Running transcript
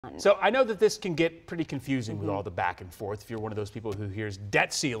So I know that this can get pretty confusing with all the back and forth. If you're one of those people who hears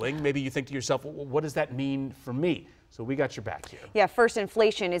debt ceiling, maybe you think to yourself, well, what does that mean for me? So we got your back here. Yeah, first,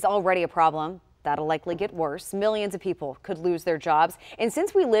 inflation is already a problem. That'll likely get worse. Millions of people could lose their jobs. And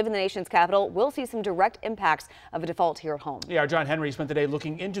since we live in the nation's capital, we'll see some direct impacts of a default here at home. Yeah, our John Henry spent the day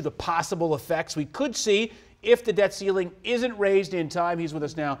looking into the possible effects we could see if the debt ceiling isn't raised in time. He's with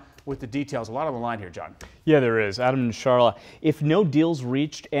us now with the details. A lot on the line here, John. Yeah, there is. Adam and Charla, if no deal's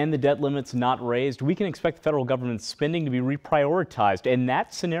reached and the debt limit's not raised, we can expect the federal government's spending to be reprioritized, and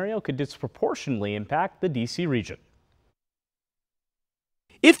that scenario could disproportionately impact the D.C. region.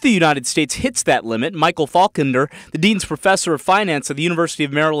 If the United States hits that limit, Michael Falkender, the Dean's Professor of Finance at the University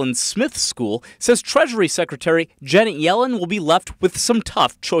of Maryland Smith School, says Treasury Secretary Janet Yellen will be left with some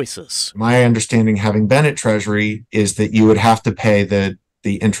tough choices. My understanding, having been at Treasury, is that you would have to pay the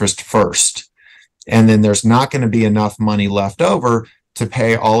interest first. And then there's not going to be enough money left over to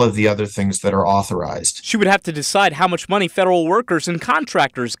pay all of the other things that are authorized. She would have to decide how much money federal workers and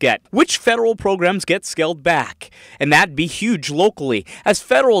contractors get, which federal programs get scaled back. And that'd be huge locally, as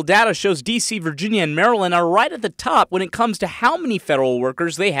federal data shows D.C., Virginia, and Maryland are right at the top when it comes to how many federal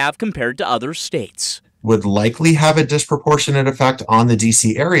workers they have compared to other states. Would likely have a disproportionate effect on the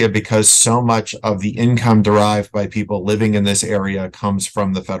DC area because so much of the income derived by people living in this area comes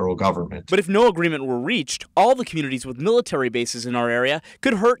from the federal government. But if no agreement were reached, all the communities with military bases in our area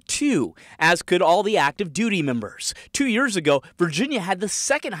could hurt too, as could all the active duty members. 2 years ago, Virginia had the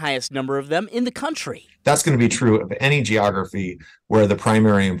second highest number of them in the country. That's going to be true of any geography where the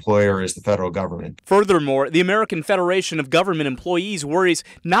primary employer is the federal government. Furthermore, the American Federation of Government Employees worries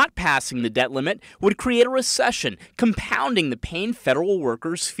not passing the debt limit would create a recession, compounding the pain federal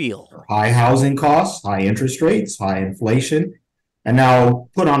workers feel. High housing costs, high interest rates, high inflation, and now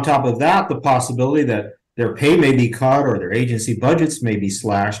put on top of that the possibility that their pay may be cut or their agency budgets may be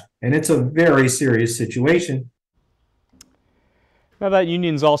slashed, and it's a very serious situation. Now, that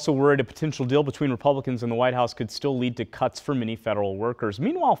union's also worried a potential deal between Republicans and the White House could still lead to cuts for many federal workers.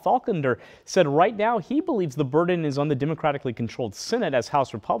 Meanwhile, Falkender said right now he believes the burden is on the democratically controlled Senate, as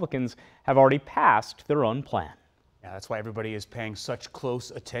House Republicans have already passed their own plan. Yeah, that's why everybody is paying such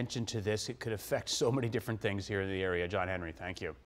close attention to this. It could affect so many different things here in the area. John Henry, thank you.